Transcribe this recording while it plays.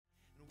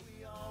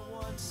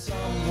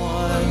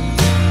Someone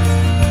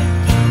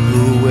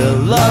who will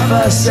love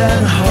us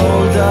and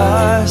hold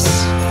us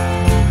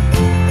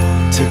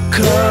to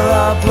curl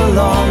up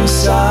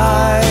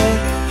alongside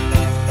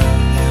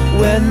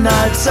when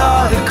nights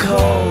are the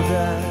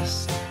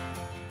coldest.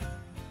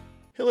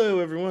 Hello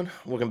everyone,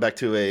 welcome back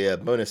to a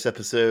bonus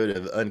episode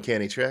of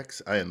Uncanny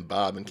Treks. I am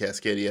Bob in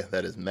Cascadia,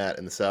 that is Matt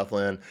in the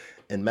Southland.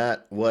 And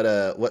Matt,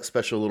 what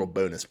special little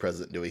bonus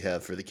present do we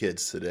have for the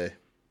kids today?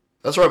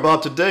 That's right,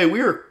 Bob. Today we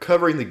are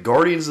covering the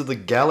Guardians of the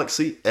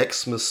Galaxy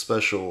Xmas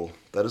special.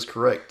 That is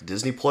correct.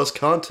 Disney Plus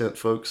content,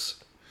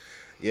 folks.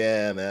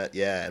 Yeah, Matt,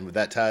 yeah. And with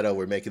that title,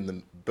 we're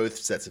making both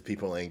sets of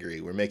people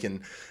angry. We're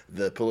making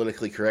the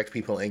politically correct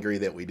people angry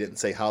that we didn't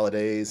say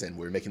holidays, and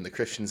we're making the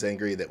Christians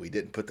angry that we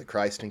didn't put the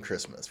Christ in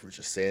Christmas. We're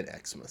just saying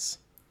Xmas.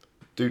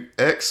 Dude,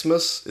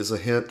 Xmas is a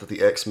hint that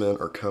the X-Men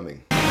are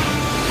coming.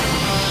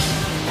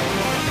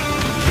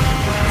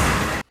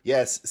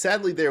 Yes,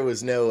 sadly there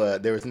was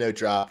no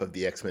drop of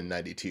the X-Men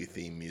 '92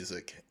 theme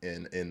music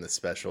in the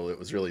special. It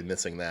was really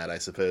missing that, I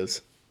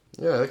suppose.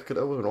 Yeah, that would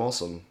have been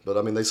awesome. But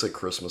I mean, they say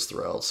Christmas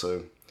throughout,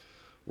 so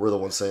we're the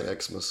ones saying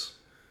Xmas.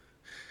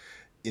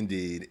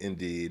 Indeed.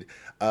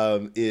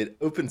 It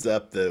opens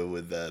up though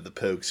with the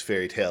Pogues'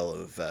 Fairy Tale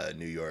of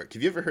New York.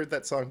 Have you ever heard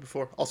that song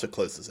before? Also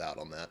closes out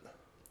on that.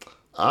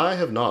 I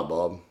have not,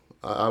 Bob.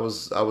 I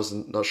was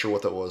not sure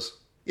what that was.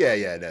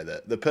 Yeah, no,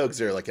 the Pogues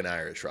are like an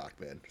Irish rock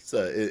band.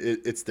 So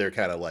it's their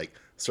kind of like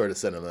sort of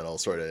sentimental,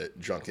 sort of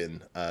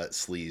drunken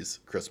sleaze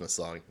Christmas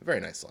song.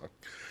 Very nice song.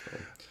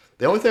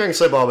 The only thing I can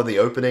say, Bob, in the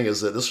opening is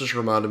that this just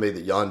reminded me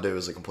that Yondu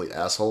is a complete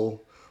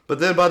asshole. But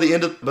then by the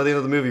end of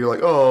the movie, you're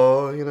like,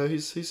 oh, you know,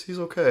 he's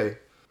okay.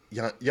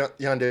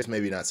 Yondu's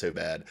maybe not so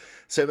bad.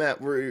 So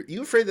Matt, were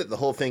you afraid that the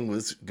whole thing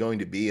was going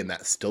to be in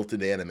that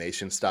stilted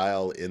animation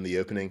style in the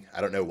opening? I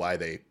don't know why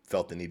they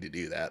felt the need to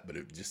do that, but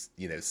it just,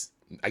 you know,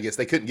 I guess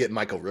they couldn't get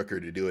Michael Rooker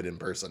to do it in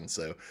person,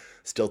 so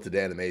stilted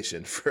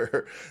animation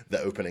for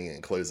the opening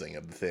and closing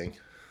of the thing.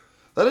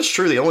 That is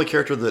true. The only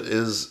character that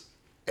is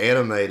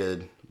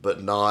animated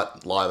but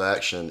not live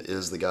action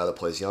is the guy that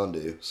plays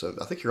Yondu. So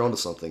I think you're onto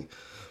something.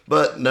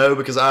 But no,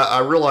 because I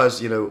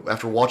realized, you know,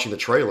 after watching the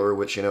trailer,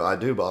 which, you know, I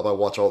do, Bob, I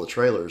watch all the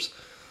trailers,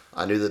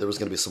 I knew that there was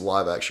going to be some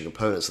live action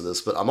components to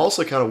this. But I'm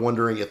also kind of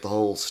wondering if the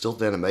whole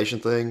stilted animation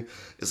thing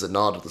is a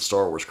nod to the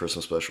Star Wars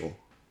Christmas special.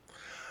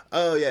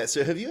 Oh, yeah.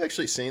 So have you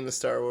actually seen the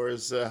Star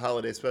Wars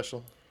holiday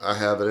special? I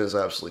have. It is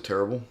absolutely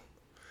terrible.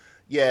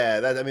 Yeah,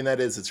 that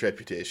is its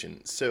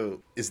reputation.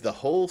 So is the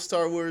whole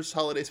Star Wars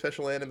holiday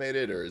special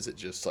animated, or is it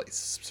just like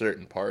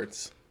certain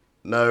parts?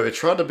 No, it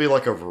tried to be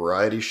like a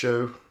variety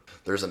show.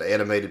 There's an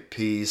animated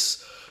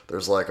piece.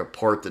 There's like a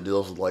part that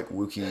deals with like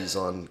Wookiees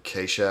on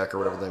Kashyyyk or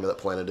whatever the name of that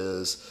planet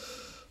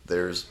is.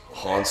 There's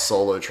Han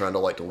Solo trying to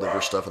like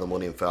deliver stuff in the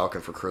Millennium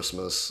Falcon for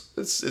Christmas.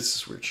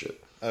 It's weird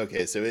shit.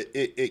 Okay, so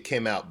it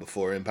came out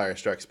before Empire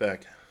Strikes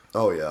Back?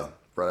 Oh, yeah.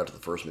 Right after the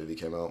first movie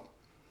came out.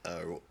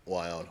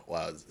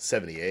 Wow,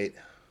 78?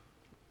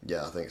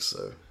 Yeah, I think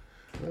so.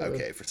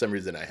 Okay, for some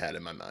reason I had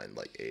in my mind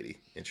like 80.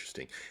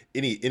 Interesting.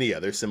 Any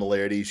other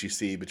similarities you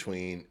see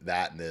between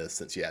that and this?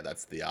 Since, yeah,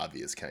 that's the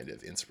obvious kind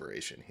of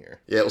inspiration here.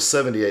 Yeah, it was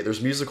 78.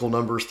 There's musical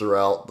numbers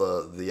throughout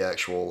the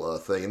actual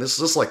thing. And this is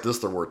just like this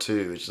there were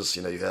too. It's just,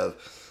 you know, you have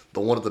the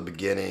one at the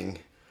beginning.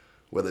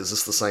 Is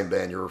this the same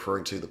band you're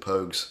referring to, the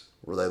Pogues?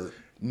 Were they...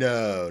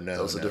 No.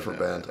 That was a different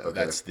band. No.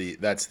 Okay.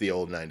 That's the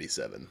old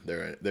 '97.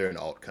 They're an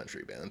alt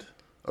country band.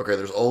 Okay,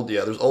 there's old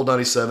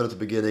 '97 at the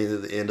beginning, and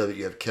at the end of it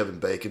you have Kevin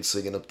Bacon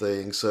singing up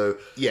things. So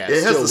yeah,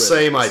 it has the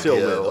same idea. Still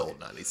with old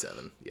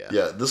 '97. Yeah.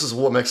 Yeah, this is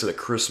what makes it a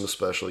Christmas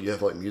special. You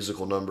have like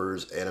musical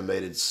numbers,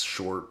 animated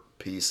short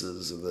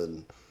pieces, and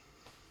then,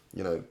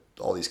 you know,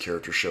 all these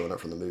characters showing up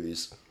from the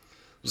movies.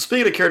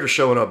 Speaking of characters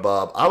showing up,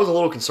 Bob, I was a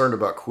little concerned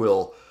about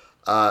Quill.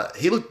 Did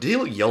he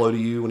look yellow to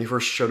you when he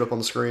first showed up on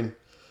the screen?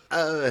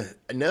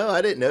 No,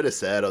 I didn't notice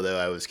that, although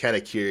I was kind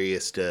of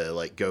curious to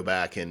like go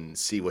back and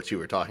see what you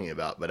were talking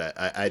about, but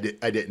I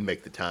didn't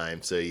make the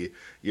time. So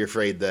you're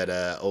afraid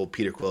that old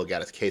Peter Quill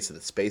got a case of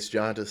the space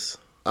jaundice?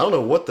 I don't know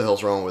what the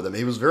hell's wrong with him.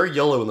 He was very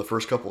yellow in the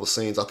first couple of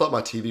scenes. I thought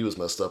my TV was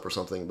messed up or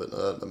something, but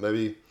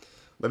maybe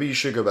you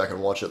should go back and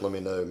watch it. Let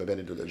me know. Maybe I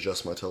need to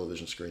adjust my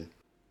television screen.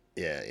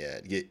 Yeah.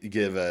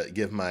 Give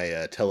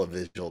my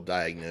televisual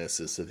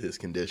diagnosis of his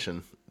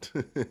condition.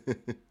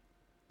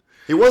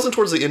 He wasn't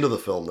towards the end of the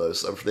film, though,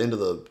 so for the end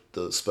of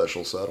the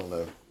special, so I don't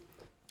know.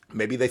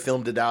 Maybe they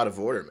filmed it out of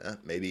order, man.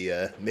 Maybe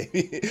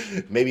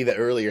the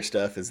earlier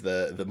stuff is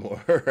the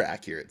more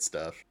accurate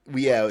stuff.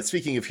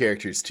 Speaking of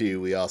characters, too,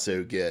 we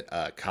also get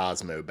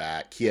Cosmo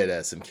back. He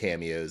had some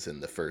cameos in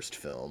the first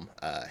film,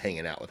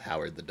 hanging out with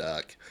Howard the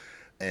Duck.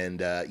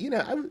 And,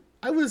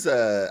 I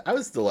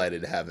was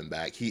delighted to have him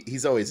back.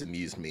 He's always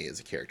amused me as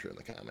a character in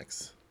the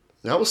comics.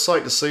 I was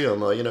psyched to see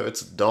him.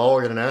 It's a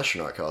dog in an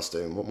astronaut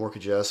costume. What more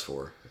could you ask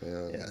for?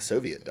 Yeah,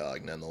 Soviet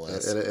dog,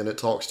 nonetheless. And it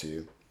talks to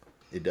you.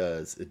 It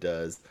does.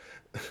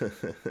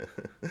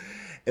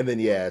 And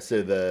then,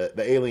 so the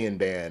Alien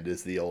Band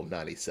is the old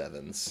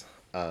 97s.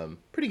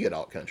 Pretty good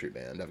alt country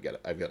band. I've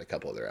got a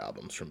couple of their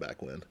albums from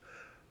back when.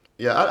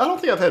 Yeah, I don't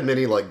think I've had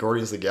many like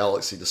Guardians of the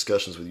Galaxy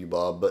discussions with you,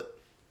 Bob. But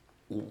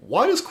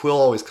why does Quill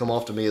always come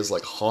off to me as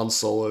like Han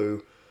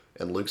Solo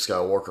and Luke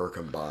Skywalker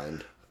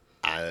combined?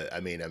 I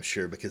mean, I'm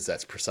sure because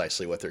that's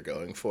precisely what they're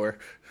going for.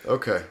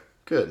 Okay,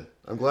 good.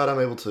 I'm glad I'm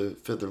able to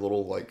fit their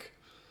little like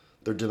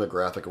their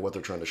demographic of what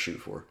they're trying to shoot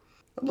for.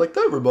 I'm like,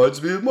 that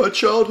reminds me of my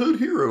childhood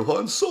hero,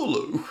 Han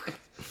Solo.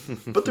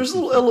 But there's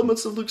little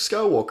elements of Luke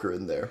Skywalker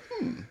in there.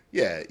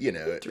 Yeah,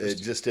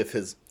 just if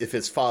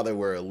his father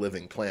were a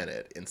living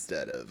planet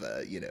instead of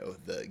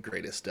the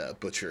greatest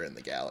butcher in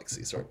the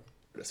galaxy sort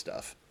of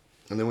stuff.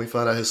 And then we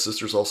find out his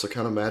sister's also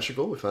kind of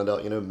magical. We find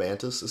out,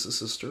 Mantis is his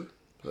sister.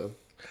 So.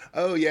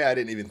 Oh yeah, I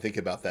didn't even think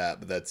about that,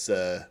 but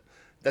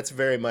that's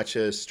very much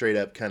a straight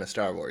up kind of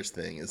Star Wars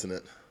thing, isn't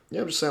it?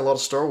 Yeah, I'm just saying a lot of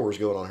Star Wars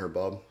going on here,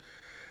 Bob.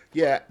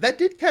 Yeah, that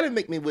did kind of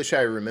make me wish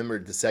I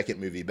remembered the second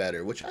movie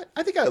better, which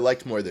I think I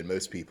liked more than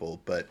most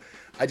people, but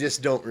I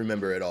just don't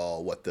remember at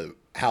all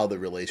how the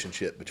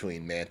relationship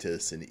between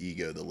Mantis and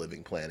Ego the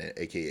Living Planet,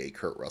 aka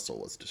Kurt Russell,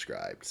 was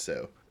described.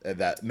 So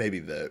that maybe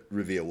the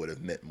reveal would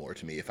have meant more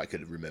to me if I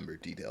could remember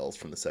details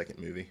from the second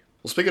movie.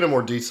 Well, speaking of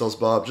more details,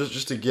 Bob,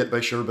 just to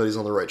make sure everybody's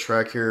on the right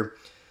track here.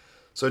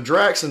 So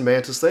Drax and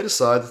Mantis, they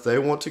decide that they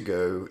want to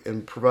go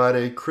and provide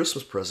a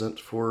Christmas present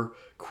for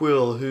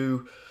Quill,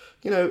 who,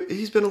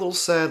 he's been a little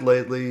sad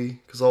lately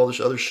because all this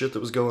other shit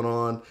that was going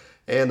on,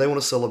 and they want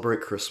to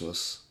celebrate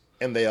Christmas.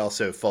 And they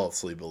also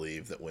falsely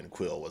believe that when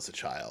Quill was a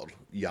child,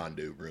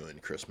 Yondu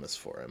ruined Christmas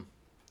for him.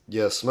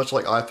 Yes, much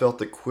like I felt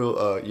that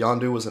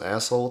Yondu was an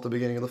asshole at the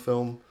beginning of the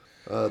film,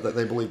 that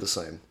they believe the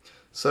same.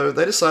 So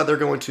they decide they're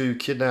going to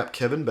kidnap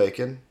Kevin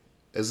Bacon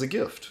as a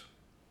gift.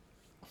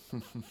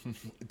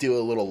 Do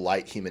a little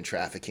light human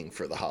trafficking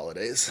for the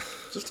holidays.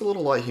 Just a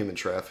little light human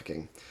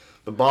trafficking.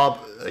 But Bob,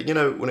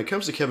 when it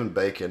comes to Kevin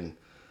Bacon,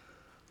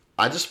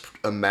 I just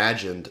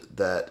imagined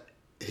that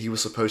he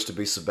was supposed to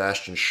be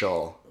Sebastian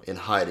Shaw in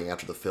hiding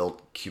after the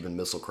failed Cuban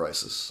Missile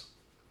Crisis.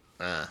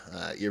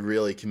 You're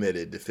really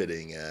committed to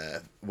fitting,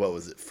 what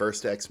was it,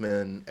 First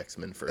X-Men?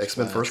 X-Men First Class?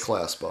 X-Men First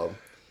Class, Bob.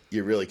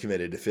 You're really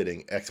committed to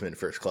fitting X-Men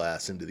First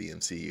Class into the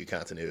MCU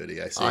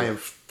continuity, I see. I am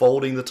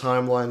folding the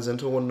timelines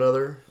into one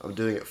another. I'm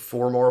doing it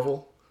for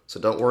Marvel. So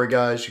don't worry,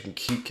 guys. You can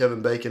keep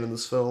Kevin Bacon in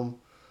this film.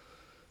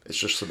 It's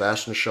just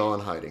Sebastian Shaw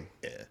in hiding.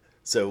 Yeah.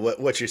 So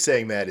what you're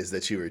saying, Matt, is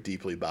that you were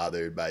deeply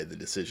bothered by the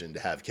decision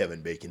to have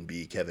Kevin Bacon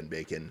be Kevin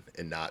Bacon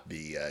and not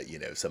be,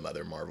 some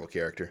other Marvel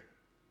character?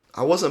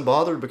 I wasn't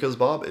bothered because,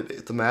 Bob,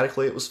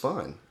 thematically it was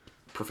fine.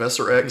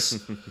 Professor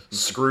X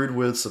screwed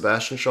with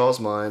Sebastian Shaw's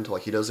mind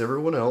like he does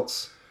everyone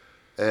else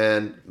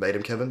and made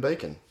him Kevin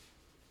Bacon.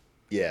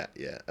 Yeah,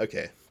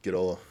 okay. Good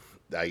old,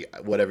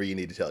 whatever you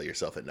need to tell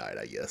yourself at night,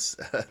 I guess.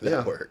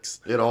 That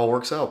works. It all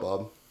works out,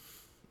 Bob.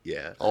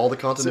 Yeah. All the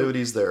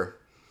continuity's there.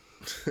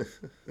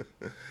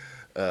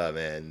 Oh,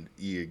 man,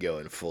 you're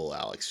going full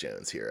Alex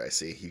Jones here, I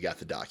see. You got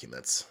the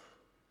documents.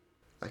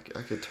 I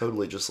could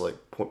totally just,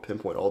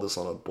 pinpoint all this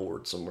on a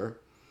board somewhere.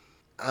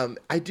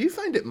 I do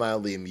find it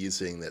mildly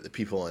amusing that the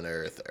people on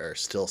Earth are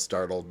still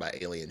startled by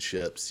alien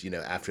ships,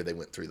 after they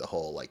went through the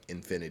whole,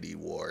 Infinity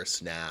War,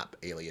 snap,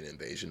 alien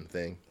invasion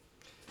thing.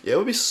 Yeah, it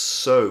would be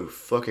so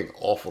fucking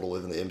awful to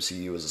live in the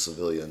MCU as a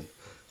civilian.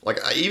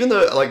 Even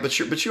though,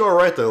 but you are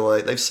right,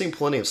 though, they've seen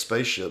plenty of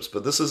spaceships,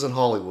 but this isn't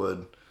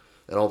Hollywood,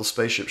 and all the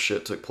spaceship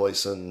shit took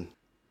place in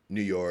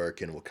New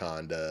York and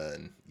Wakanda,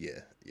 and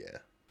yeah.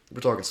 We're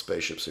talking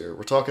spaceships here.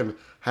 We're talking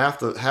half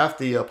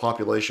the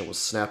population was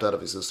snapped out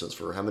of existence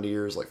for how many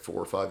years? 4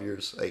 or 5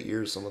 years, 8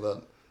 years, some of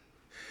that.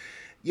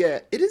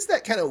 Yeah, it is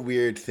that kind of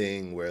weird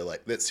thing where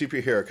that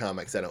superhero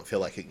comics I don't feel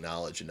like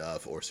acknowledge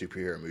enough, or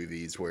superhero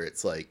movies where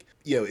it's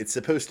it's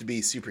supposed to be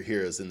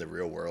superheroes in the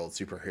real world,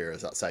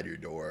 superheroes outside your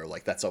door.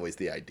 That's always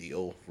the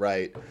ideal,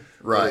 right?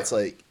 Right.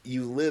 But it's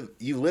you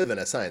live in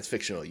a science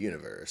fictional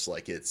universe.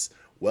 It's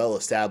well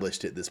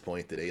established at this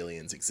point that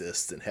aliens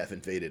exist and have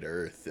invaded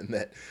Earth, and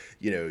that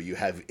you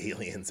have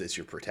aliens as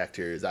your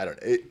protectors.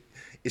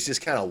 It's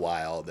just kind of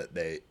wild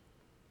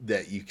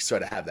that you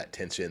sort of have that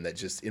tension that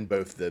just in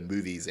both the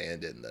movies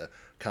and in the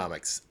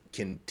comics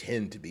can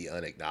tend to be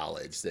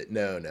unacknowledged. That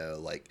no,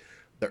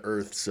 the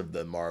Earths of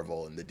the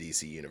Marvel and the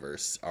DC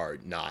universe are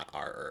not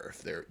our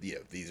Earth. They're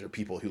these are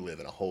people who live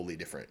in a wholly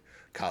different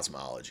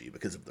cosmology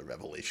because of the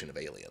revelation of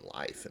alien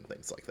life and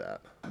things like that.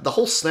 The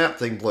whole snap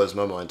thing blows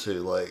my mind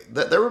too.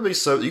 There would be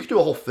you could do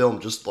a whole film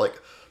just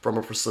from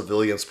a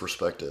civilian's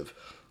perspective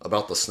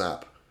about the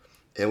snap.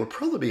 It would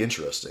probably be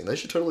interesting. They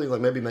should totally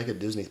maybe make a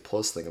Disney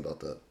Plus thing about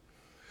that.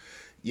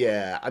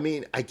 Yeah, I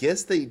mean, I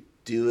guess they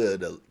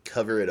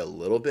cover it a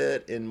little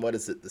bit in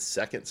the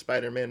second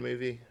Spider-Man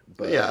movie.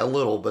 But yeah, a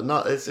little, but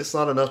not. It's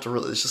not enough to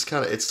really. It's just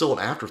it's still an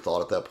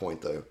afterthought at that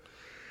point, though.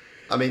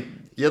 I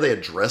mean, yeah, they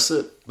address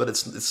it, but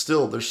it's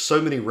still there's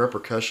so many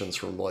repercussions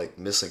from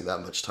missing that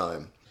much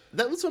time.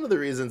 That was one of the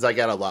reasons I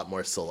got a lot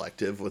more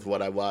selective with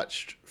what I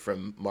watched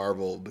from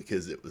Marvel,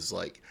 because it was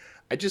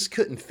I just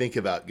couldn't think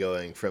about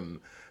going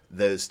from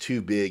those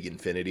two big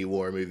Infinity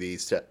War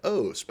movies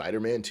to,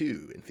 Spider-Man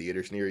 2 in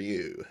theaters near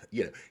you.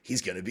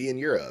 He's going to be in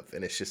Europe.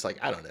 And it's just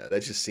I don't know.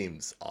 That just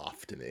seems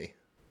off to me.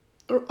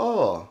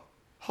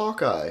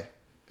 Hawkeye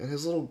and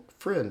his little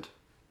friend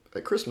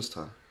at Christmas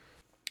time.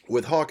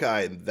 With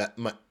Hawkeye, that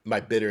my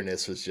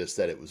bitterness was just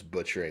that it was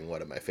butchering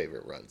one of my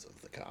favorite runs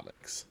of the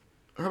comics.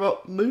 How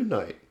about Moon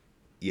Knight?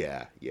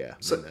 Yeah.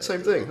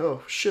 Same thing.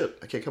 Oh, shit.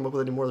 I can't come up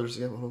with any more. There's,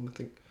 hold on, I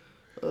think.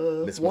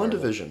 Miss Marvel.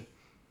 WandaVision.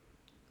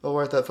 Oh,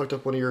 right, that fucked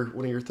up one of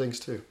your things,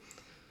 too.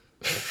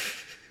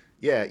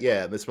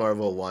 Yeah, Miss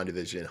Marvel,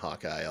 WandaVision,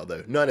 Hawkeye,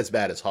 although none as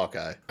bad as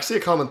Hawkeye. I see a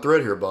common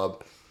thread here,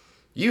 Bob.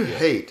 You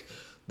hate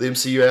the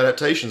MCU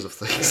adaptations of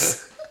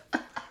things.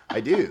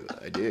 I do.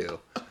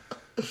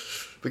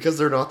 Because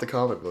they're not the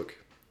comic book.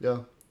 Yeah.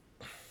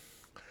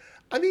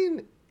 I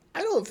mean,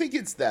 I don't think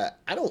it's that.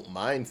 I don't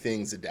mind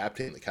things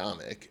adapting the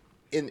comic.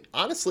 And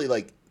honestly,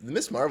 like, the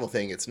Miss Marvel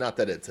thing, it's not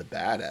that it's a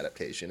bad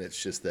adaptation.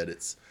 It's just that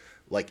it's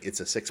a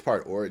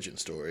 6-part origin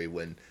story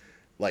when,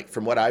 like,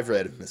 from what I've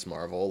read of Miss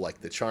Marvel, like,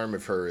 the charm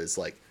of her is,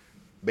 like,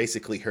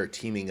 basically her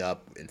teaming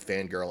up and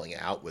fangirling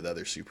out with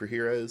other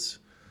superheroes.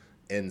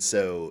 And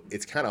so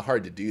it's kind of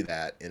hard to do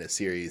that in a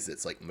series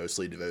that's, like,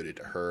 mostly devoted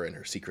to her and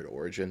her secret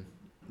origin.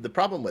 The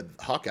problem with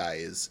Hawkeye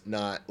is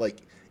not,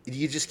 like,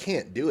 you just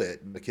can't do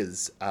it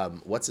because,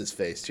 what's his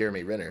face,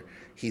 Jeremy Renner,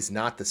 he's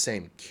not the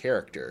same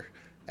character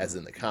as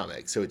in the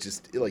comic. So it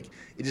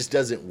just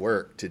doesn't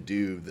work to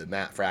do the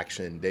Matt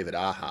Fraction, David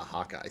Aja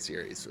Hawkeye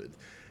series with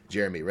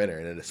Jeremy Renner.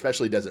 And it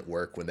especially doesn't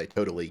work when they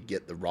totally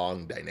get the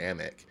wrong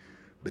dynamic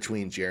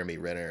between Jeremy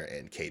Renner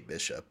and Kate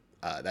Bishop.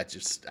 That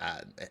just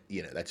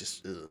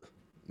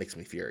makes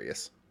me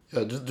furious.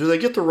 Yeah, do they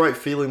get the right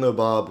feeling, though,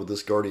 Bob, with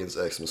this Guardians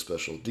Xmas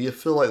special? Do you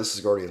feel like this is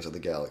Guardians of the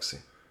Galaxy?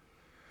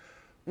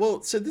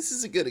 Well, so this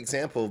is a good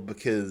example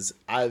because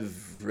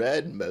I've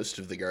read most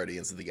of the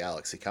Guardians of the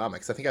Galaxy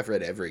comics. I think I've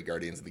read every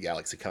Guardians of the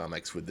Galaxy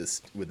comics with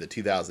the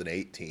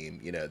 2008 team,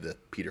 the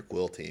Peter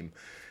Quill team.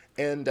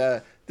 And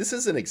this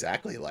isn't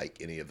exactly like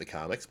any of the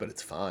comics, but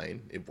it's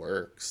fine. It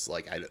works.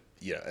 Like, I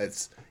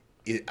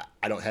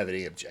don't have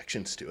any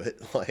objections to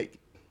it. Like,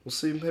 we'll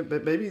see.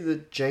 Maybe the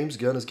James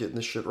Gunn is getting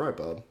this shit right,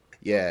 Bob.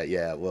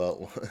 Yeah.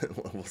 Well,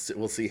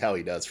 we'll see how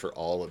he does for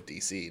all of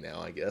DC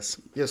now, I guess.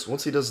 Yes,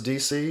 once he does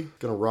DC,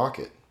 gonna rock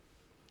it.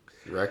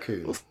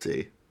 Raccoon.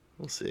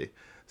 We'll see.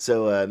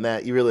 So,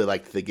 Matt, you really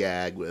liked the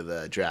gag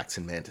with Drax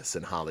and Mantis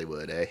in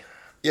Hollywood, eh?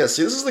 Yeah.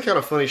 See, this is the kind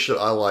of funny shit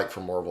I like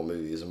from Marvel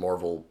movies and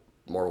Marvel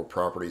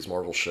properties,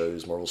 Marvel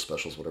shows, Marvel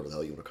specials, whatever the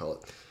hell you want to call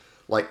it.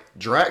 Like,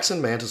 Drax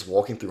and Mantis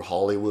walking through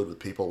Hollywood with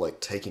people, like,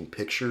 taking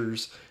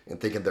pictures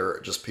and thinking they're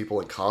just people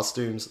in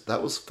costumes.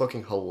 That was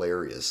fucking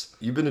hilarious.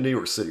 You've been to New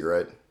York City,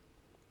 right?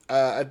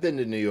 I've been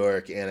to New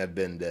York and I've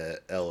been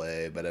to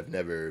LA, but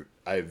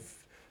I've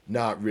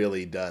not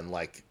really done,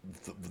 like,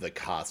 the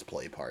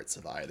cosplay parts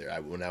of either.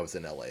 When I was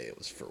in LA, it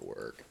was for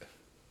work.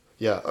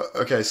 Yeah,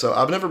 okay, so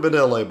I've never been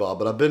to LA, Bob,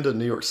 but I've been to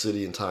New York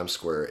City and Times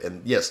Square.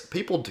 And yes,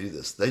 people do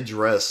this. They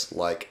dress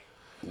like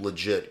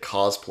legit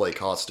cosplay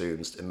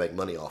costumes and make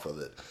money off of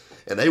it,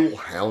 and they will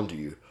hound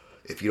you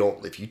if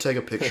you take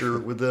a picture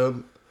with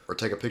them or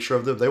take a picture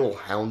of them. They will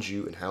hound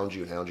you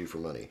for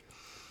money.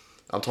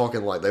 I'm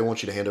talking like they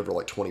want you to hand over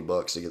like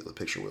 $20 to get the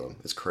picture with them.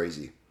 It's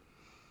crazy.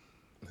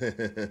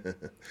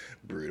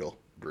 Brutal.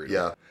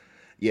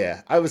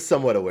 Yeah, I was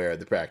somewhat aware of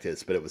the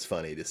practice, but it was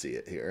funny to see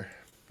it here.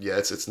 Yeah,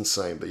 it's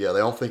insane. But yeah, they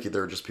all think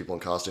they're just people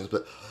in costumes.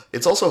 But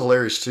it's also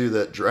hilarious too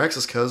that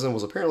Drax's cousin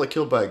was apparently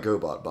killed by a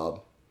GoBot,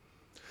 Bob.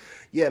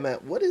 Yeah,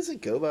 Matt, what is a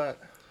GoBot?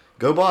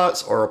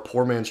 GoBots are a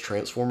poor man's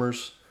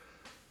Transformers.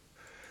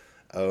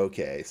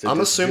 Okay, so I'm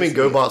assuming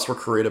GoBots were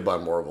created by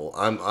Marvel.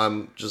 I know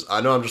I'm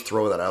just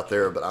throwing that out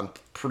there, but I'm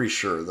pretty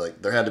sure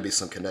like there had to be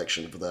some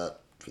connection for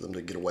them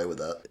to get away with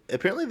that.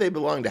 Apparently they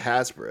belong to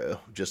Hasbro,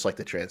 just like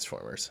the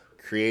Transformers.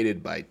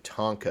 Created by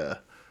Tonka,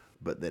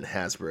 but then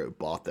Hasbro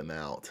bought them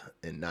out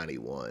in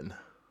 91.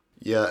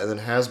 Yeah, and then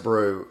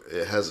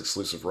Hasbro has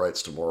exclusive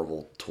rights to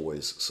Marvel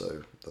toys,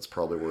 so that's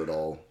probably where it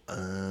all.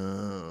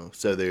 Oh,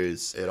 so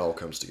it all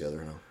comes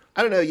together now.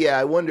 I don't know. Yeah,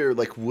 I wonder.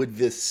 Like, would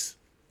this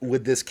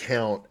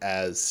count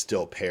as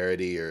still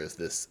parody, or is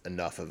this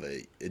enough of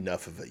a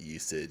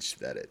usage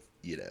that it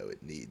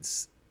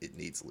needs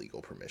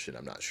legal permission?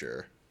 I'm not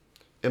sure.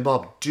 And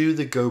Bob, do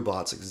the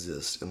GoBots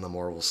exist in the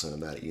Marvel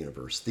Cinematic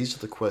Universe? These are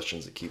the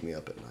questions that keep me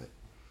up at night.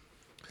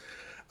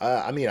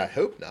 I mean, I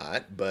hope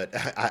not, but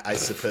I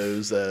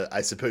suppose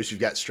you've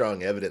got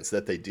strong evidence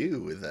that they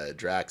do with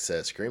Drax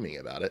screaming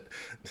about it.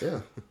 Yeah,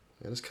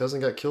 and his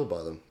cousin got killed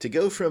by them. To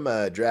go from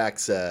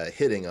Drax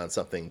hitting on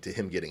something to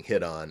him getting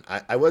hit on,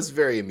 I was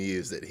very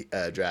amused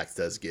that Drax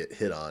does get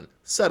hit on,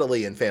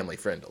 subtly and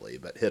family-friendly,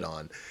 but hit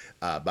on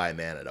by a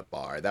man at a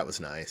bar. That was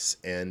nice.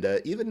 And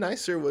even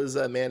nicer was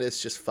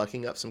Mantis just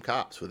fucking up some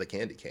cops with a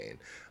candy cane.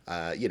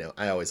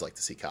 I always like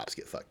to see cops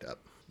get fucked up.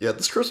 Yeah,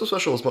 this Christmas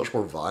special was much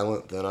more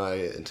violent than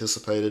I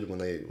anticipated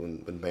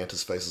when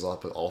Mantis faces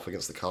off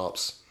against the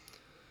cops.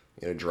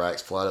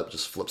 Drax flat up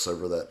just flips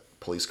over that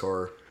police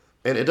car.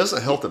 And it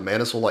doesn't help that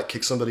Mantis will like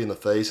kick somebody in the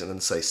face and then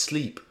say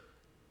sleep.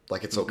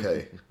 Like it's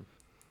okay.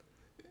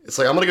 It's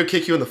like, I'm going to go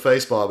kick you in the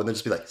face, Bob, and then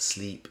just be like,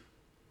 sleep.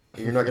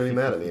 You're not going to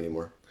be mad at me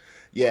anymore.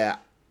 Yeah,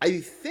 I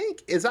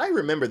think, as I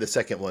remember the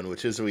second one,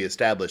 which is we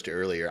established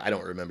earlier, I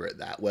don't remember it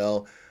that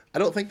well, I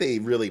don't think they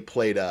really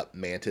played up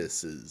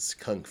Mantis's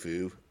kung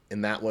fu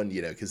in that one,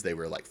 because they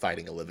were like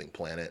fighting a living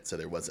planet, so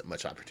there wasn't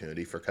much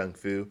opportunity for kung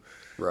fu.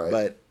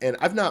 Right. And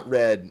I've not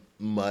read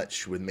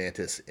much with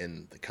Mantis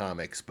in the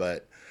comics,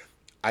 but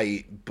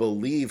I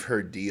believe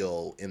her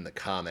deal in the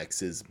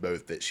comics is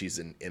both that she's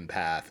an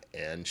empath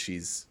and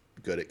she's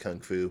good at kung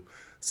fu.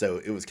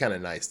 So it was kind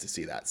of nice to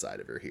see that side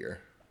of her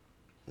here.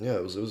 Yeah,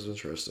 it was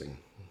interesting.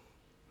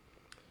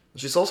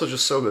 She's also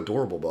just so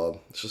adorable, Bob.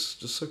 It's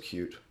just so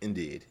cute.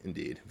 Indeed.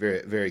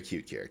 Very, very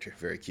cute character.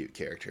 Very cute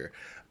character.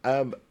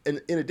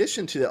 In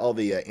addition to all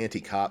the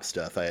anti-cop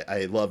stuff,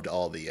 I loved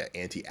all the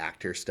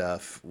anti-actor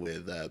stuff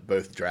with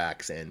both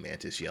Drax and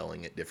Mantis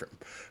yelling at different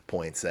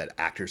points that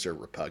actors are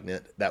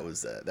repugnant. That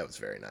was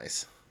very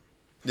nice.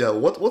 Yeah,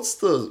 what's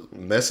the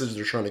message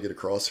they're trying to get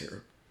across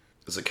here?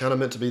 Is it kind of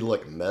meant to be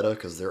like meta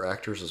because they're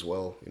actors as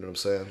well? You know what I'm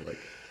saying? Like,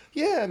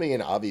 yeah, I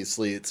mean,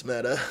 obviously it's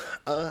meta.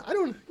 I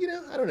don't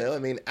know. I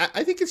mean,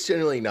 I think it's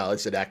generally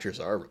acknowledged that actors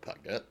are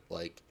repugnant.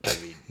 Like, I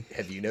mean,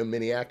 have you known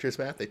many actors,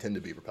 Matt? They tend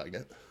to be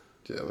repugnant.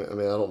 yeah, I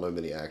mean, I don't know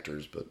many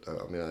actors, but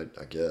I mean,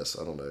 I guess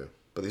I don't know.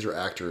 But these are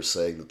actors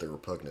saying that they're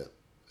repugnant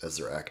as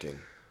they're acting.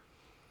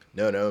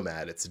 No,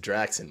 Matt. It's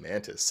Drax and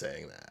Mantis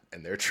saying that,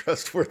 and they're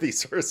trustworthy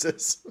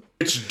sources.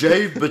 It's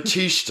Dave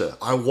Bautista.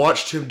 I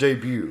watched him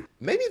debut.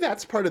 Maybe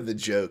that's part of the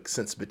joke,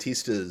 since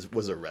Batista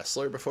was a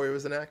wrestler before he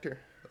was an actor.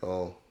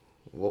 Oh,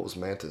 what was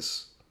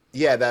Mantis?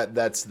 Yeah,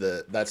 that's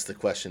the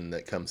question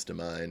that comes to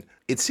mind.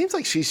 It seems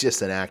like she's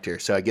just an actor,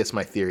 so I guess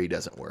my theory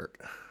doesn't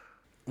work.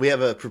 We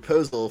have a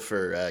proposal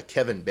for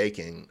Kevin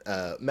Bacon.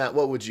 Matt,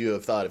 what would you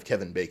have thought of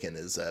Kevin Bacon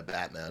as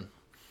Batman?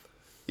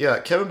 Yeah,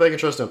 Kevin Bacon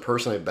tries to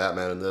impersonate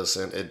Batman in this,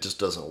 and it just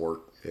doesn't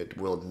work. It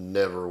will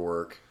never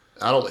work.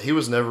 He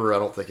was never, I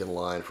don't think, in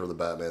line for the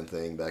Batman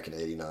thing back in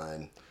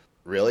 '89.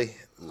 Really?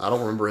 I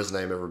don't remember his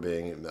name ever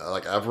being,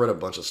 like, I've read a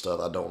bunch of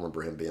stuff. I don't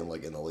remember him being,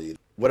 like, in the lead.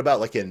 What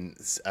about like in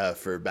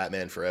for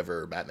Batman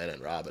Forever or Batman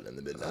and Robin in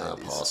the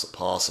mid-90s?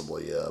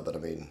 Possibly, yeah, but I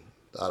mean,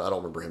 I don't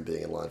remember him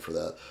being in line for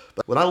that.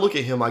 But when I look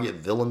at him, I get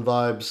villain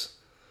vibes.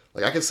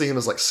 Like, I can see him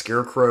as, like,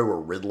 Scarecrow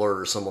or Riddler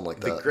or someone like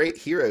that. The great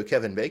hero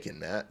Kevin Bacon,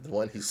 Matt, the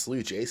one who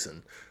slew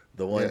Jason,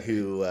 the one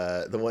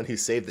who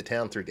saved the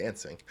town through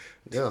dancing.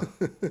 Yeah.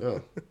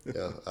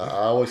 I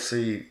always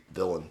see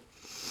villain,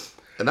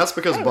 and that's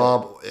because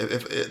Bob.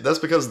 If that's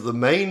because the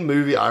main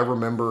movie I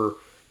remember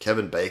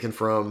Kevin Bacon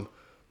from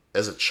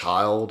as a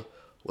child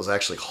was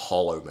actually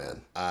Hollow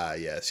Man.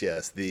 Yes.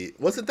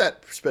 Wasn't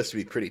that supposed to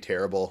be pretty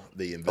terrible?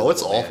 The Invisible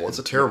it's awful. Man It's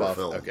a terrible ripoff?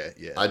 film. Okay,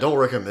 yeah. I don't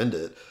recommend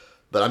it.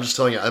 But I'm just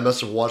telling you, I must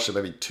have watched it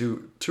maybe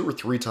two or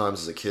three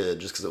times as a kid,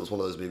 just because it was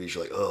one of those movies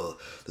you're like, oh,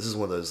 this is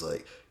one of those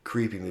like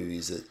creepy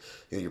movies that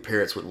your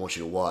parents wouldn't want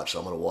you to watch, so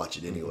I'm going to watch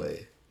it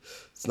anyway.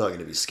 It's not going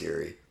to be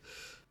scary.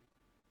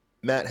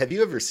 Matt, have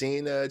you ever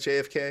seen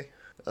JFK?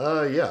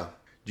 Yeah.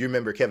 Do you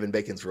remember Kevin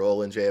Bacon's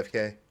role in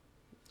JFK?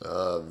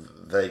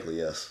 Vaguely,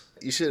 yes.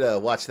 You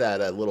should watch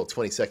that little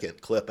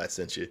 20-second clip I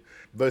sent you,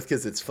 both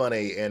because it's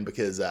funny and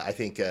because I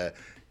think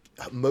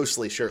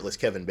mostly shirtless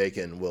Kevin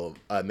Bacon will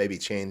maybe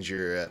change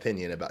your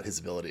opinion about his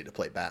ability to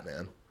play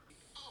Batman.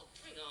 Oh,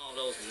 bring all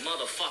those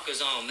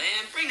motherfuckers on, man.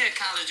 Bring their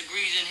college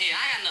degrees in here.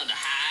 I got nothing to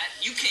hide.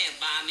 You can't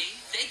buy me.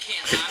 They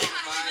can't buy me.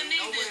 I don't even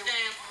need this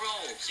damn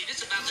parole. See,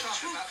 this about the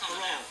truth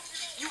coming out.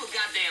 You a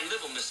goddamn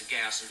liberal, Mr.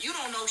 Garrison. You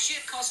don't know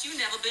shit cause you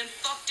never been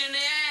fucked in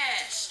the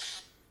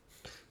ass.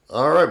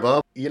 All right,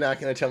 Bob. You're not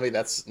going to tell me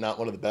that's not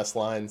one of the best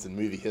lines in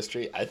movie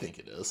history? I think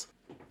it is.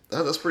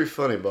 That's pretty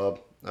funny, Bob.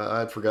 I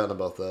had forgotten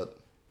about that.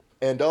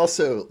 And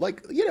also,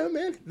 like,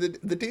 man,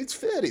 the dude's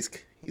fit.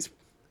 He's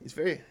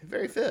very,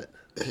 very fit.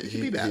 He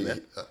can be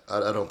Batman.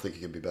 I don't think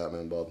he can be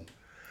Batman, Bob.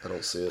 I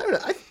don't see it. I don't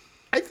know.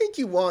 I think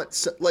you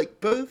want,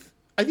 like, both.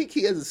 I think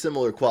he has a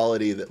similar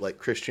quality that, like,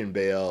 Christian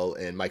Bale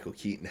and Michael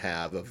Keaton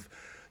have of,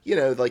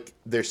 like,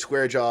 they're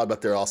square jawed,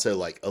 but they're also,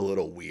 like, a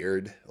little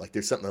weird. Like,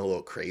 there's something a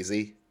little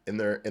crazy in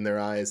their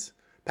eyes.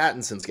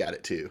 Pattinson's got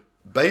it, too.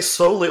 Based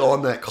solely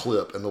on that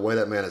clip and the way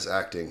that man is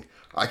acting,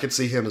 I could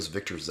see him as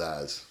Victor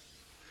Zsasz.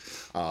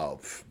 Oh,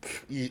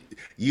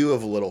 you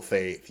have little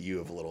faith. You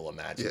have little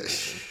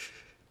imagination.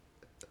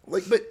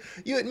 Like, but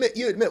you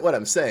admit what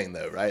I'm saying,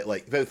 though, right?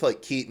 Like, both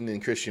like Keaton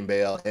and Christian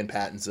Bale and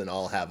Pattinson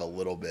all have a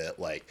little bit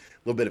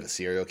of a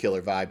serial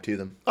killer vibe to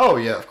them. Oh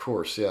yeah, of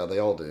course, yeah, they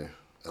all do.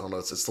 I don't know,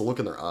 it's the look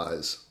in their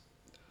eyes.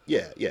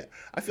 Yeah.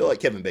 I feel like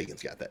Kevin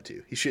Bacon's got that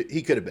too.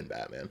 He could have been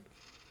Batman.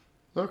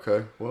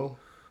 Okay, well,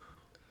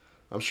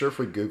 I'm sure if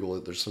we Google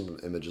it, there's some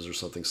images or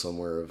something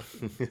somewhere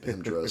of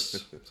him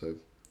dressed. So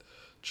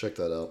check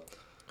that out.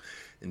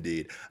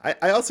 Indeed.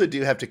 I also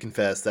do have to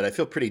confess that I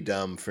feel pretty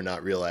dumb for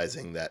not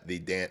realizing that the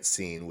dance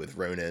scene with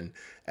Ronan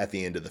at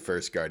the end of the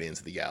first Guardians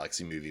of the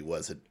Galaxy movie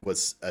was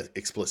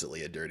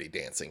explicitly a Dirty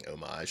Dancing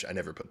homage. I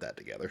never put that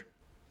together.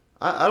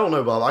 I don't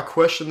know, Bob. I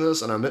questioned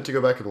this, and I meant to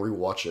go back and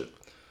rewatch it.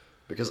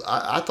 Because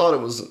I thought it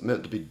was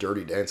meant to be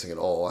Dirty Dancing at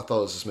all. I thought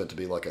it was just meant to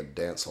be like a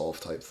dance hall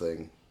type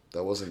thing.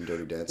 That wasn't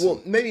Dirty Dancing.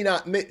 Well, maybe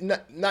not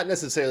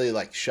necessarily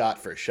like shot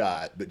for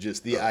shot, but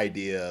just the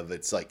idea of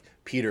it's like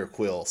Peter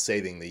Quill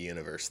saving the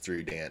universe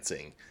through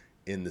dancing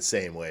in the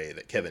same way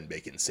that Kevin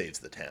Bacon saves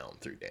the town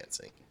through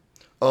dancing.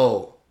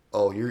 Oh,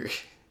 you're.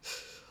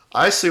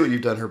 I see what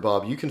you've done here,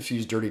 Bob. You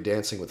confused Dirty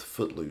Dancing with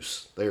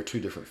Footloose. They are two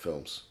different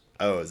films.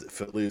 Oh, is it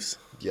Footloose?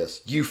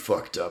 Yes, you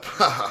fucked up.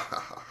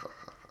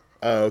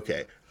 Oh,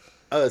 okay.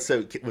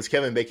 So was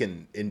Kevin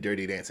Bacon in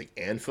Dirty Dancing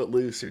and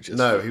Footloose, or just?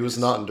 No, Footloose? he was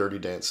not in Dirty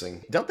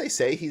Dancing. Don't they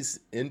say he's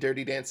in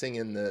Dirty Dancing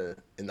in the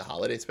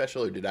holiday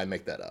special, or did I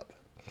make that up?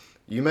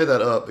 You made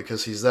that up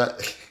because he's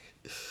that.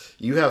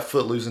 You have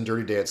Footloose and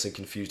Dirty Dancing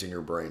confused in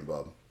your brain,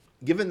 Bob.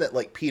 Given that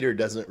like Peter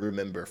doesn't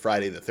remember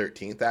Friday the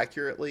 13th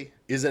accurately,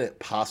 isn't it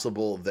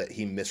possible that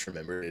he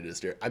misremembered it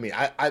as I mean,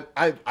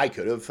 I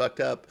could have fucked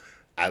up.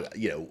 I might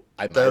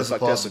That have is a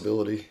fucked up.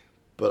 possibility,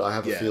 but I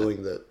have a Yeah.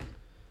 feeling that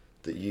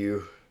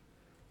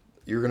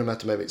you're gonna have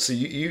to make me. So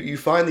you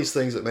find these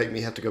things that make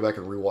me have to go back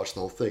and rewatch the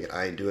whole thing.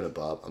 I ain't doing it,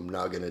 Bob. I'm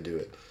not gonna do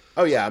it.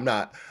 Oh yeah, I'm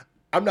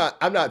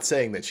not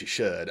saying that you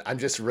should. I'm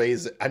just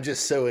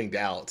sowing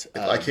doubt.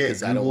 I can't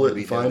because I don't Google want it to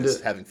be and find known as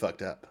it. having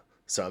fucked up.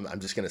 So I'm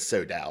just gonna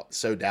sow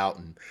doubt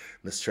and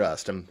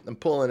mistrust. I'm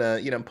pulling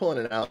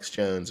an Alex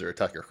Jones or a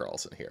Tucker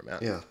Carlson here,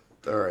 Matt. Yeah.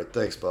 All right.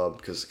 Thanks, Bob.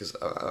 Because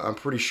I'm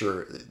pretty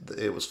sure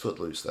it was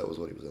Footloose. That was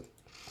what he was in.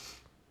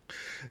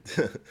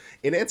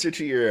 In answer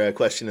to your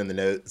question in the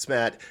notes,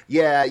 Matt,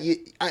 yeah,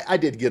 I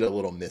did get a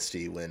little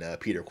misty when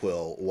Peter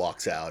Quill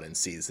walks out and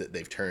sees that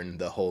they've turned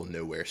the whole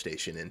Nowhere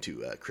Station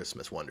into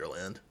Christmas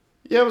Wonderland.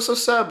 Yeah, it was so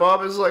sad,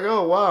 Bob. It was like,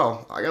 oh,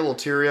 wow. I got a little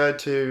teary-eyed,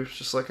 too. It's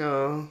just like,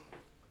 oh.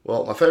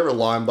 Well, my favorite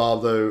line,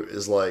 Bob, though,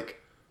 is like,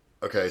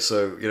 okay,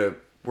 so,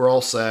 we're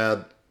all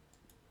sad.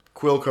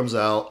 Quill comes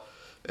out,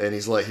 and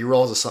he's like, he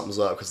realizes something's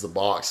up because the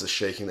box is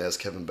shaking that has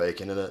Kevin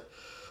Bacon in it.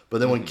 But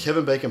then when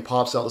Kevin Bacon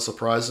pops out to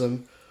surprise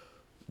him,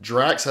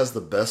 Drax has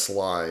the best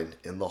line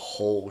in the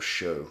whole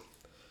show.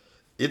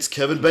 It's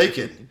Kevin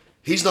Bacon.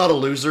 He's not a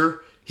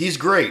loser. He's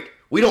great.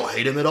 We don't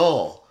hate him at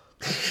all.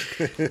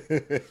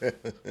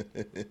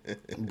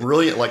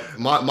 Brilliant. Like,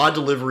 my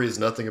delivery is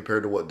nothing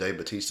compared to what Dave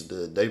Bautista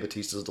did. Dave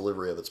Bautista's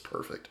delivery of it's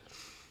perfect.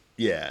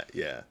 Yeah.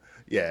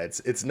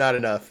 It's not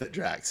enough that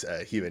Drax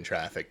human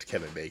trafficked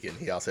Kevin Bacon.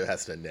 He also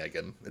has to neg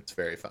him. It's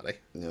very funny.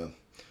 Yeah.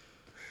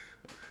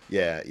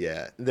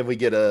 Yeah. Then we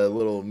get a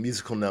little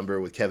musical number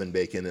with Kevin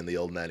Bacon in the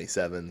old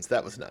 97s.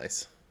 That was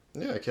nice.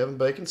 Yeah, Kevin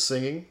Bacon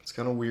singing. It's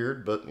kind of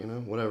weird, but,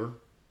 whatever.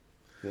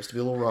 He wants to be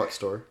a little rock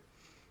star.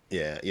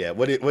 Yeah.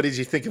 What did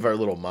you think of our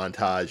little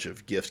montage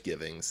of gift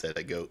givings that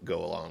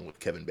go along with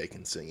Kevin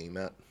Bacon singing,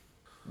 Matt?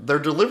 They're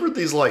delivered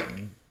these, like,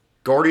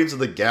 Guardians of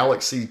the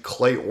Galaxy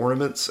clay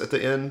ornaments at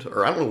the end.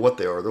 Or I don't know what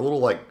they are. They're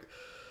little, like,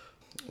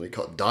 what do you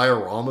call it?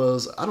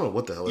 Dioramas? I don't know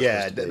what the hell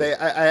they're supposed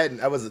to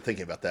be. I wasn't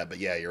thinking about that, but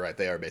yeah, you're right.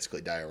 They are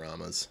basically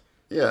dioramas.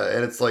 Yeah,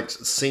 and it's like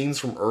scenes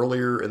from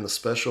earlier in the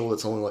special.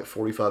 It's only like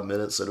 45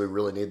 minutes, so do we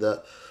really need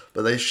that?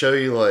 But they show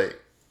you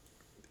like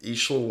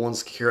each little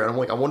one's character. I'm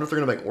like, I wonder if they're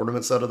gonna make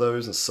ornaments out of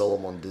those and sell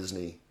them on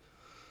Disney.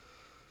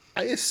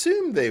 I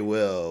assume they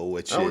will,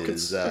 which I would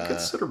is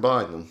consider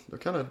buying them.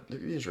 They're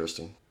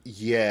interesting.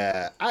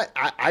 yeah.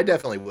 I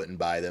definitely wouldn't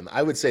buy them.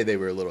 I would say they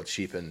were a little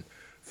cheapened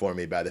for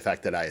me by the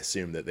fact that I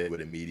assumed that they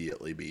would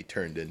immediately be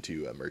turned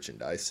into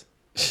merchandise.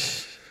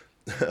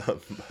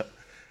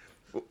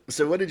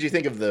 So what did you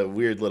think of the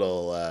weird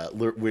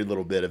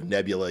little bit of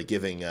Nebula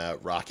giving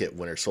Rocket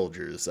Winter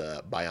Soldier's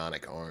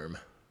bionic arm?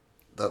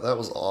 That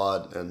was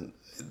odd. And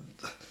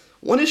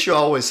one issue I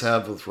always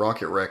have with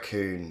Rocket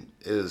Raccoon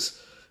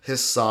is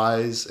his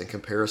size in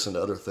comparison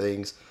to other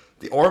things.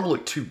 The arm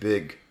looked too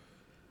big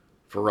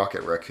for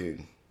Rocket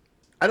Raccoon.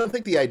 I don't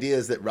think the idea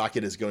is that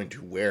Rocket is going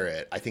to wear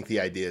it. I think the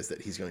idea is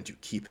that he's going to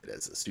keep it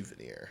as a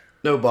souvenir.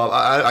 No, Bob,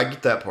 I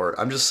get that part.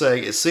 I'm just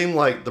saying it seemed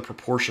like the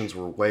proportions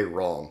were way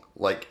wrong.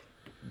 Like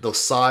the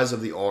size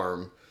of the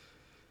arm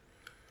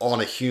on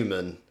a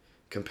human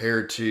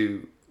compared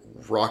to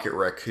Rocket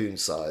Raccoon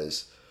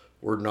size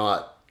were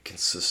not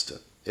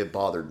consistent. It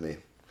bothered me.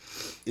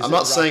 I'm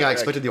not saying I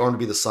expected the arm to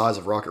be the size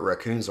of Rocket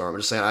Raccoon's arm. I'm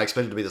just saying I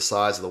expected it to be the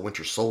size of the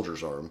Winter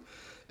Soldier's arm.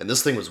 And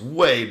this thing was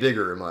way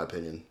bigger, in my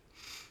opinion.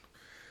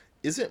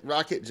 Isn't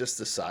Rocket just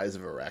the size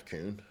of a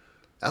raccoon?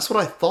 That's what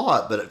I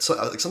thought, but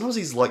sometimes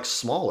he's like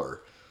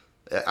smaller,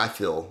 I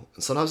feel.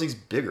 And sometimes he's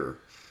bigger.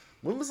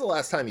 When was the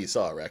last time you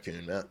saw a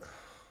raccoon, Matt?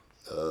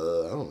 I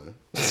don't know.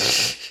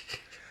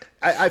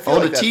 I feel On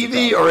like the that's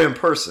TV problem. or in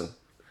person?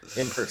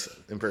 In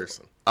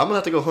person. I'm going to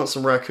have to go hunt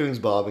some raccoons,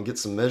 Bob, and get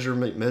some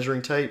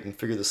measuring tape and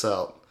figure this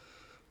out.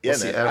 Yeah,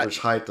 What's man, the average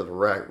height of a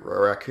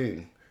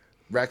raccoon?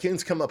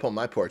 Raccoons come up on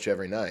my porch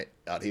every night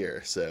out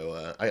here,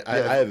 so I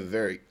have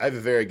a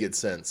very good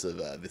sense of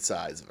the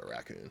size of a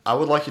raccoon. I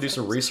would like you to do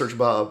some research,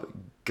 Bob.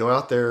 Go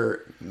out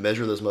there,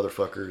 measure those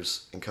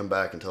motherfuckers, and come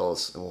back and tell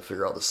us, and we'll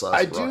figure out the size.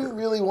 I of Rocket. do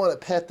really want to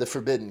pet the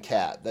forbidden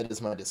cat. That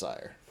is my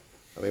desire.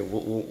 I mean,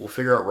 we'll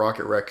figure out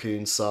Rocket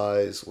Raccoon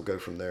size. We'll go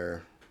from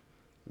there.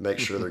 Make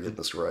sure they're getting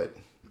this right.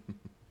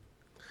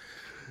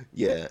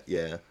 Yeah.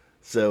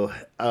 So,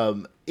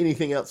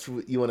 anything else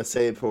you want to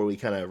say before we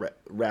kind of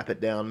wrap it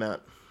down,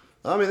 Matt?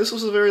 I mean, this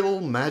was a very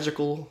little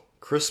magical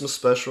Christmas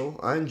special.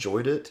 I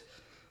enjoyed it.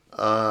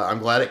 I'm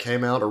glad it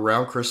came out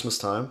around Christmas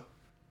time.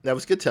 That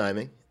was good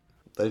timing.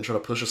 They didn't try to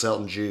push us out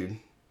in June.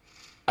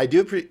 I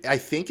do. I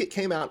think it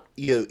came out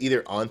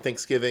either on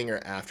Thanksgiving or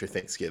after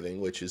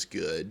Thanksgiving, which is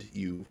good.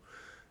 You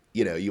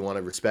want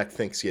to respect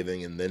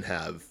Thanksgiving and then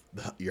have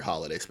your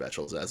holiday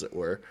specials, as it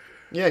were.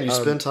 Yeah, and you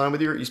spend time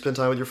with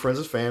your friends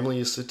and family.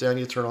 You sit down,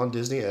 you turn on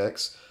Disney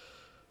X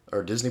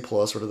or Disney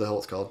Plus, whatever the hell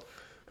it's called,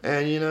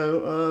 and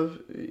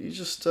you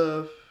just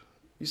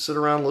you sit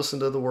around and listen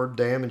to the word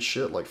damn and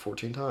shit like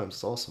 14 times.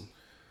 It's awesome.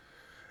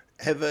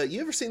 Have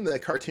you ever seen the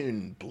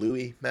cartoon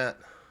Bluey, Matt?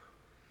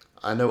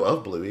 I know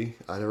of Bluey.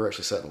 I never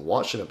actually sat and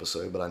watched an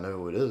episode, but I know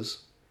who it is.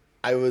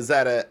 I was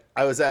at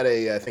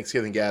a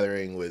Thanksgiving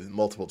gathering with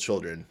multiple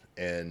children,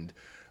 and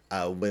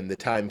when the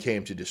time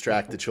came to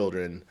distract the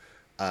children,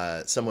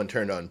 someone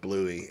turned on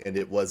Bluey, and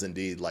it was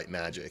indeed like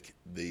magic.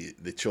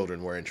 The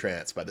children were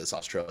entranced by this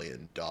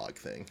Australian dog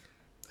thing.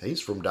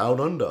 He's from down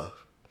under.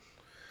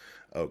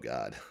 Oh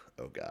God.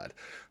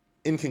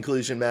 In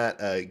conclusion, Matt,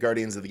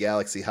 Guardians of the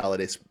Galaxy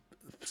holiday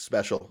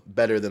special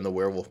better than the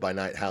Werewolf by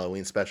Night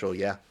Halloween special?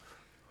 Yeah.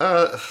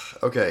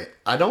 Okay.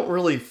 I don't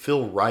really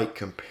feel right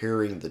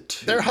comparing the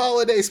two. They're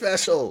holiday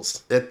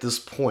specials. At this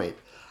point.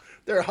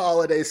 They're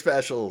holiday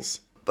specials.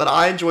 But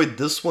I enjoyed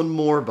this one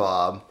more,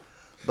 Bob.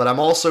 But I'm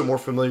also more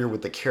familiar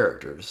with the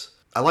characters.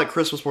 I like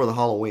Christmas more than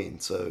Halloween,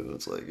 so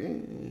it's like...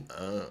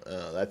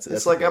 That's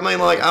it's like, I mean,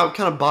 like, I'm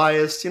kind of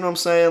biased, you know what I'm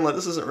saying? Like,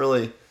 this isn't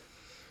really...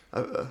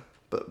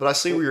 But I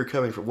see where you're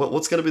coming from.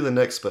 What's going to be the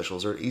next special?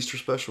 Is there an Easter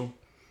special?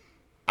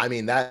 I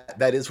mean,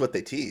 that is what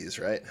they tease,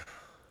 right?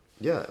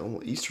 Yeah,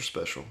 Easter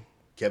special.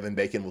 Kevin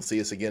Bacon will see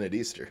us again at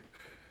Easter.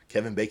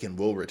 Kevin Bacon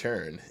will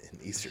return in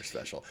Easter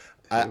special.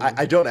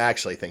 I don't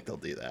actually think they'll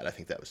do that. I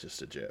think that was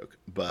just a joke.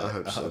 But I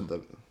hope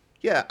so.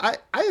 Yeah,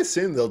 I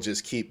assume they'll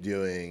just keep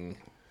doing,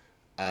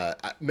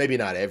 maybe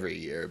not every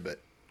year, but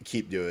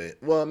keep doing,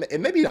 well,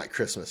 and maybe not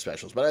Christmas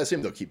specials, but I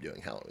assume they'll keep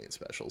doing Halloween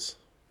specials.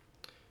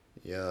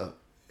 Yeah.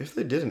 If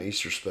they did an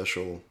Easter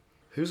special,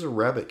 who's a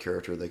rabbit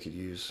character they could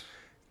use?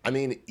 I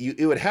mean,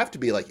 it would have to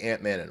be like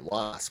Ant-Man and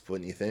Wasp,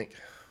 wouldn't you think?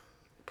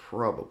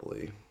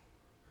 Probably.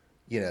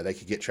 They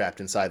could get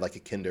trapped inside like a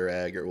Kinder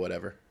Egg or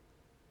whatever.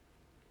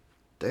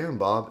 Damn,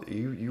 Bob,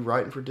 you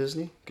writing for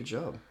Disney? Good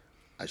job.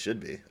 I should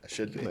be.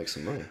 You can make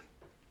some money.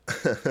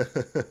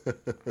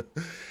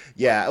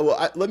 Yeah,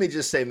 well, let me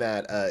just say,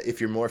 Matt, if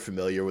you're more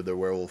familiar with the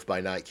Werewolf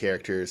by Night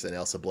characters and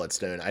Elsa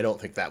Bloodstone, I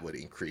don't think that would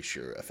increase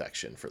your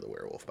affection for the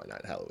Werewolf by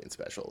Night Halloween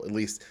special. At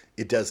least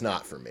it does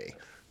not for me.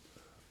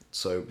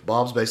 So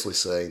Bob's basically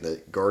saying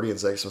that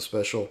Guardians Xmas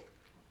special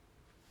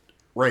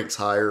ranks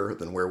higher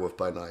than Werewolf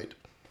by Night.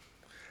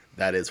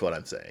 That is what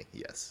I'm saying.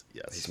 Yes.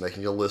 He's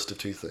making a list of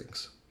two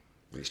things.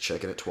 He's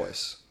checking it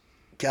twice.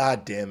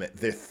 God damn it.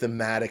 They're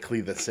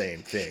thematically the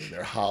same thing.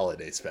 They're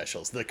holiday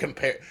specials.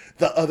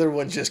 The other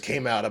one just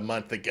came out a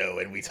month ago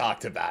and we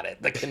talked about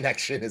it. The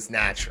connection is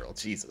natural.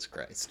 Jesus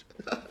Christ.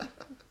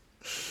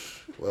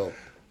 Well,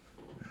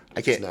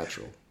 I can't. It's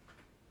natural.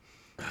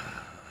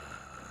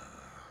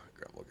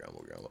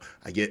 Grumble.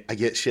 I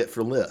get shit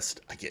for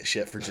list. I get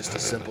shit for just a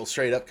simple,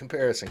 straight up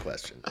comparison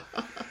question.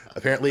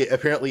 Apparently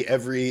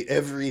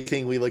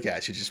everything we look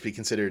at should just be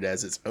considered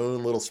as its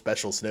own little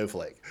special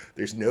snowflake.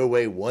 There's no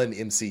way one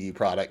MCU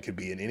product could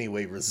be in any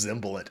way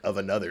resemblant of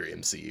another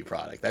MCU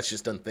product. That's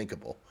just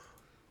unthinkable.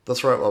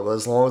 That's right, Bob.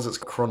 As long as it's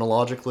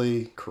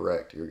chronologically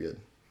correct, you're good.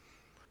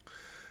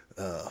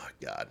 Oh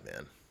God,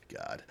 man.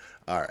 God.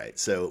 All right,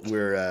 so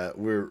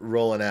we're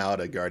rolling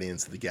out a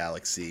Guardians of the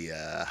Galaxy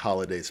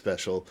holiday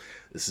special.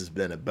 This has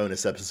been a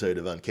bonus episode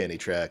of Uncanny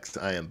Treks.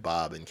 I am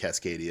Bob in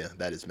Cascadia.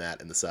 That is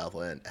Matt in the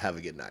Southland. Have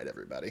a good night,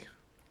 everybody.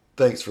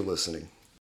 Thanks for listening.